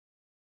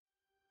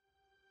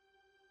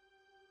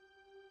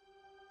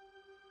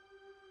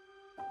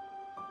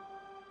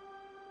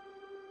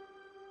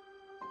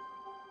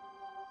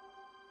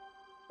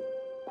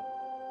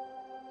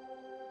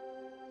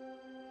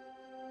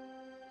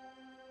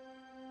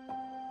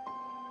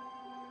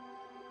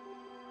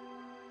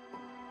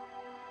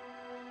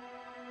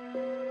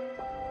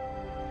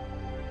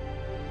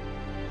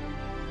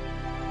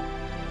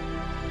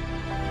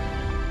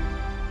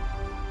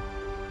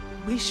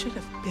We should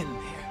have been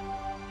there.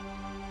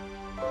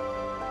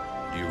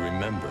 Do you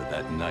remember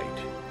that night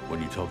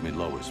when you told me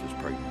Lois was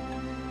pregnant?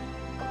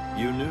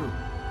 You knew,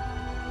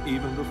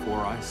 even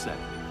before I said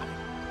anything.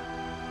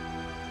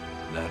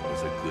 That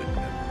was a good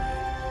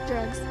memory.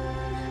 Drugs.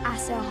 I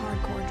sell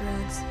hardcore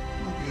drugs.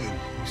 Oh, good.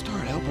 You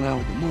started helping out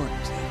with the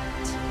mortgage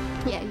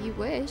then. Yeah, you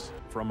wish.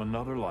 From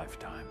another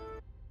lifetime.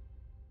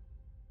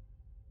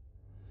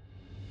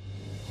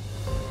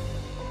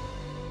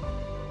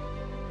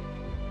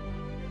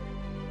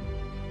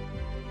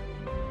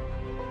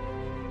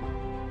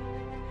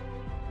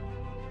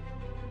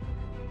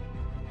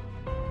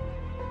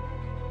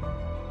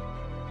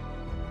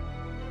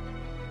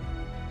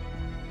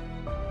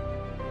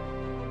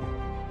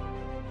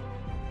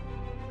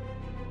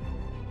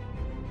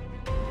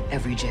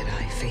 Every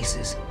Jedi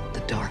faces the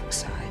dark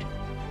side.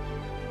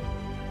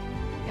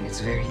 And it's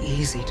very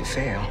easy to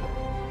fail.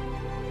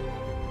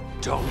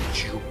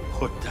 Don't you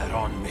put that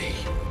on me.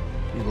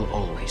 We will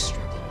always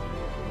struggle.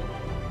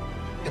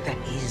 But that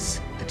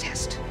is the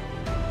test.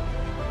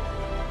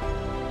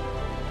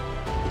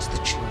 It's the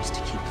choice to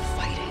keep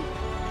fighting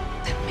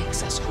that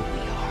makes us who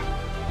we are.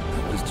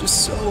 That was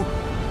just so...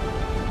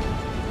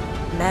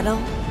 Metal?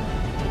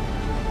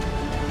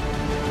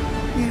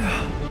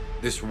 Yeah.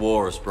 This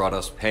war has brought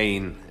us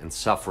pain and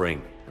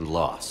suffering and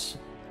loss.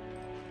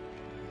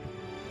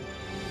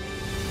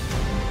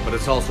 But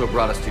it's also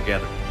brought us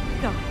together.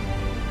 Go.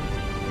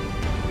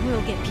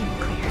 We'll get people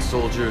clear.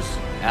 Soldiers,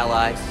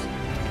 allies,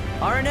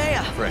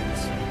 Aranea!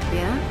 friends.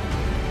 Yeah?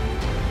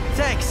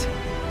 Thanks!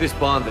 This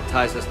bond that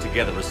ties us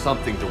together is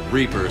something the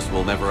Reapers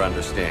will never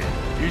understand.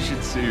 You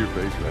should see your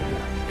face right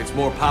now. It's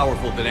more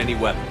powerful than any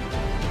weapon.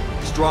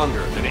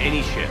 Stronger than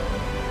any ship.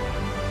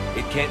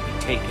 It can't be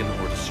taken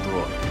or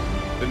destroyed.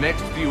 The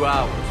next few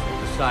hours will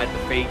decide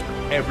the fate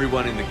of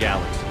everyone in the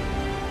galaxy.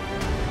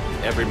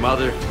 Every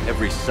mother,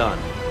 every son,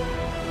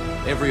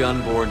 every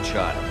unborn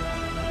child.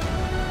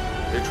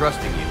 They're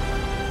trusting you,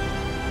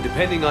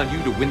 depending on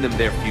you to win them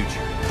their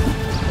future.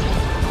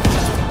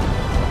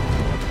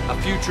 A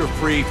future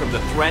free from the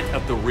threat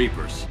of the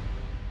Reapers.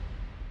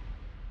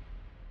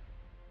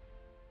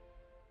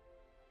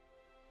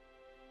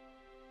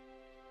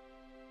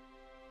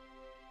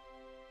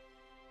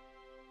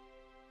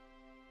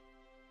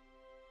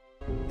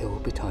 There will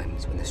be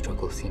times when the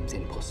struggle seems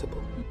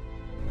impossible.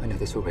 I know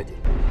this already.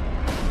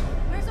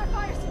 Where's our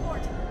fire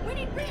support? We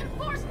need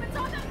reinforcements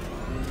on them!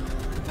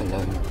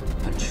 Alone,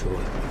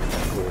 unsure,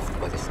 dwarfed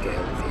by the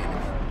scale of the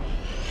enemy.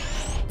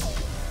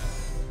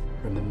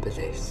 Remember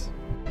this.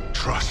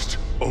 Trust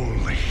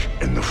only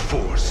in the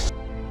Force.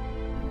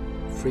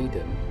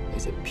 Freedom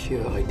is a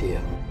pure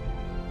idea.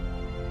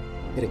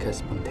 It occurs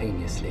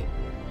spontaneously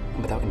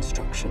and without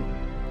instruction.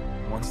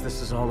 Once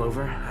this is all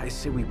over, I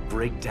say we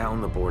break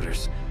down the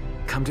borders.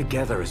 Come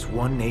together as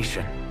one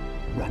nation.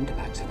 Random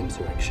acts of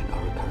insurrection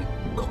are occurring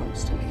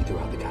constantly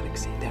throughout the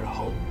galaxy. There are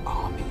whole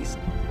armies,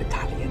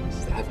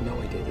 battalions that have no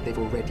idea that they've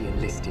already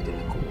enlisted in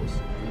the cause.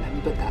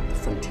 Remember that the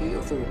frontier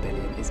of the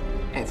rebellion is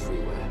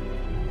everywhere.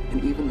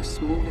 And even the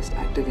smallest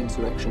act of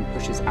insurrection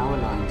pushes our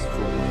lines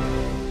forward.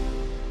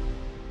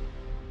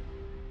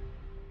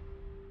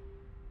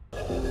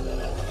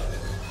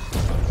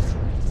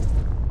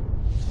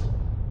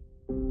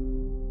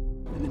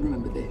 And then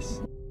remember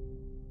this.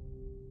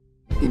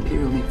 The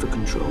Imperial need for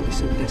control is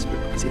so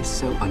desperate because it's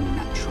so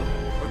unnatural.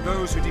 For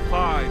those who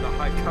defy the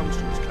High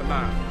Council's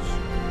commands,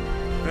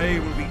 they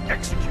will be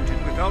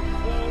executed without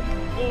qualm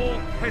or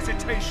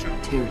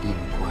hesitation. Tyranny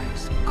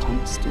requires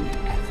constant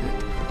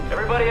effort.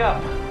 Everybody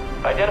up!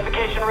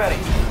 Identification ready.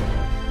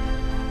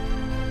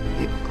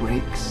 It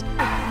breaks.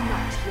 I'm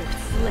not your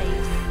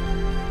slave.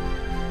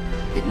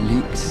 It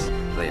leaks.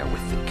 They are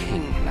with the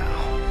king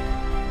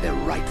now. Their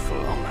rightful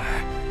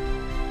owner.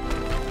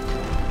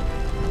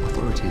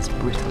 Authority is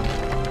brittle.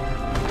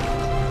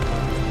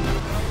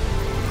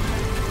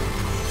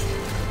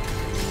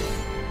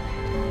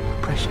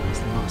 Oppression is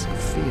the mask of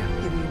fear.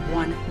 Give me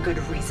one good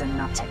reason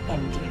not to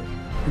end you.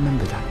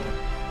 Remember that.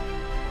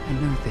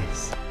 And know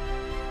this.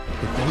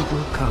 The day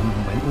will come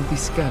when all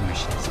these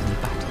skirmishes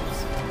and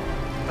battles,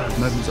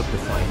 moments of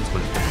defiance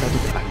will have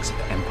flooded the banks of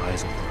the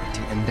Empire's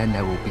authority, and then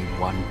there will be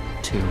one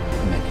too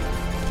many.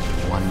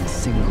 One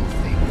single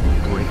thing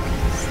will break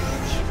the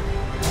siege.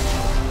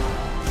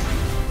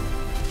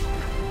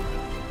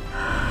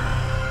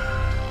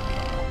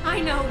 I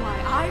know why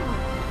I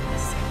went with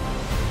this.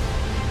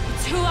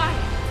 It's who I am.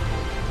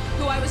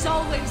 Who I was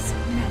always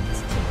meant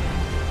to be.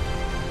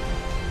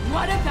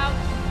 What about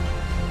you?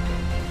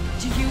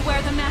 Do you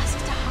wear the mask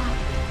to hide?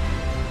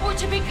 Or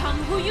to become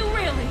who you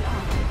really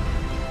are?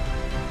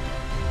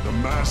 The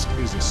mask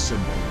is a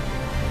symbol.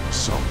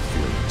 Some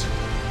fear it,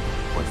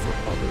 but for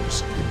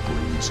others, it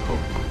brings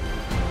hope.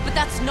 But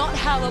that's not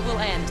how it will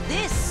end.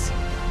 This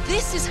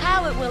is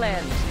how it will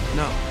end.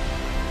 No.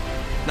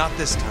 Not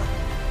this time.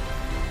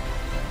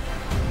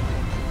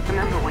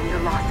 Remember when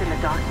you're lost in the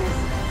darkness?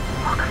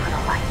 Look for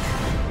the light.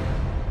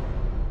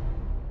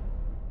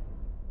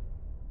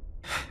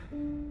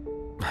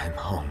 I'm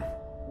home.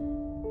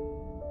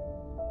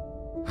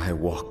 I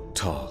walk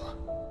tall.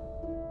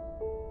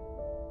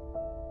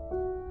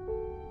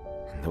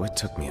 though it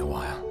took me a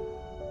while.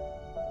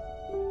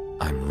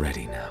 I'm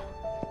ready now.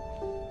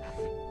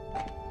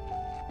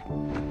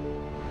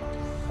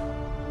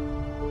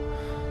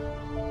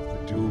 The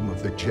doom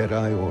of the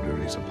Jedi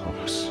Order is upon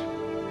us.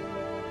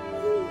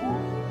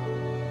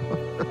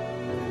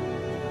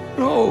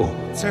 No!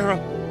 Sarah!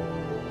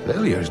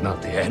 Failure is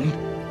not the end.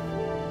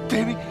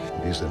 Baby!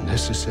 It is a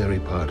necessary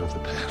part of the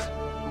path.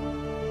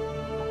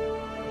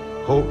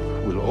 Hope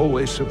will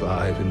always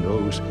survive in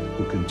those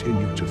who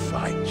continue to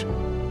fight.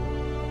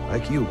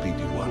 Like you,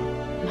 BD-1.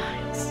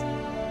 Miles.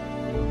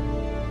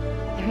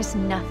 There is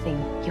nothing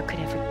you could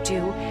ever do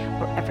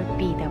or ever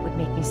be that would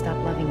make me stop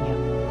loving you.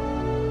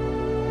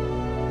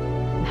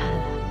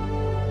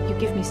 Nada. You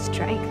give me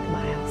strength,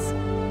 Miles.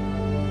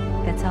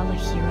 That's all a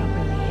hero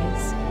really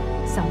is.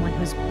 Someone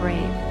who's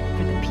brave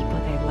for the people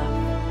they love.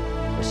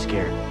 I was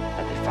scared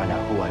that they'd find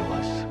out who I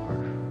was, or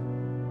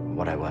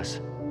what I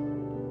was.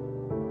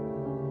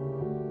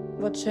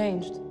 What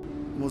changed?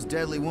 The most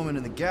deadly woman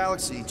in the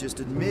galaxy just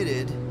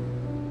admitted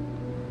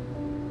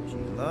she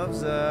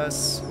loves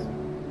us.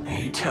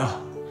 Hey,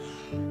 tell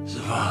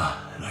Zavala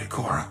and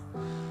Ikora.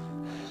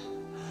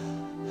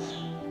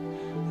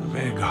 The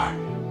Vanguard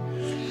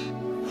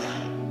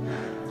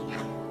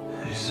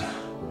is the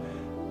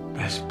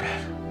best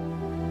bet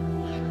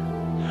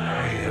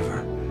I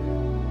ever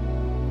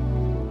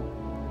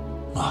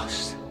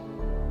lost.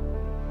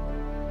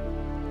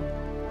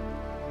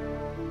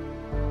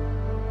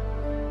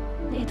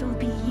 It'll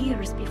be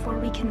years before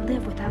we can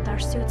live without our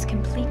suits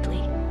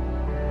completely.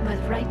 But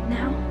right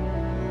now...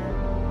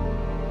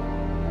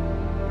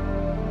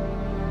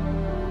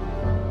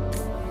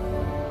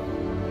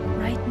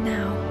 Right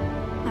now,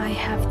 I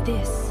have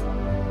this.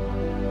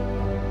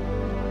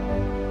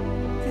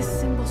 This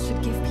symbol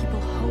should give people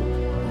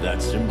hope.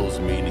 That symbol's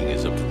meaning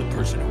is up to the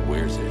person who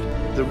wears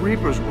it. The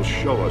Reapers will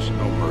show us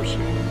no mercy.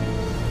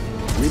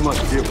 We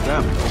must give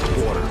them no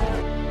quarter.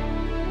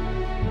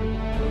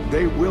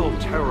 They will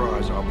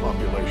terrorize our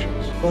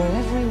populations. For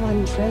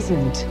everyone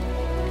present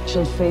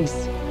shall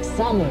face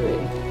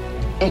summary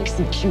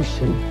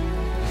execution.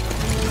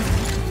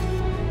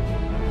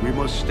 We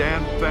must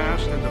stand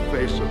fast in the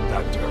face of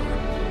that terror.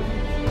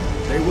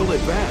 They will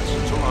advance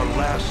until our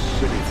last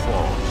city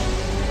falls,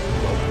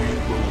 but we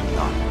will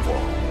not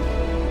fall.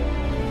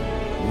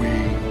 We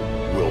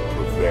will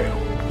prevail.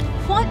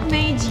 What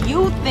made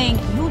you think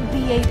you'd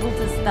be able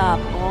to stop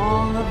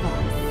all of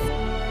us?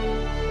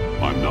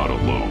 I'm not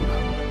alone.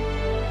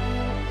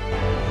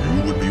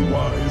 You would be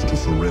wise to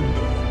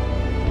surrender.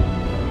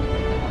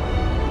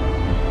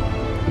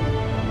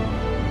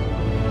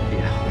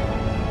 Yeah.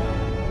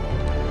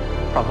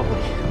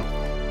 Probably.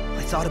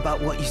 I thought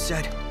about what you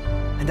said,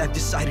 and I've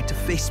decided to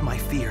face my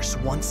fears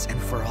once and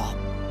for all.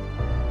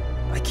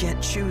 I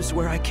can't choose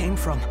where I came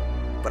from,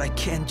 but I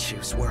can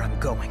choose where I'm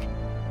going.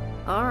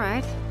 All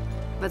right,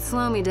 but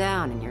slow me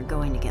down and you're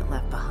going to get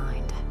left behind.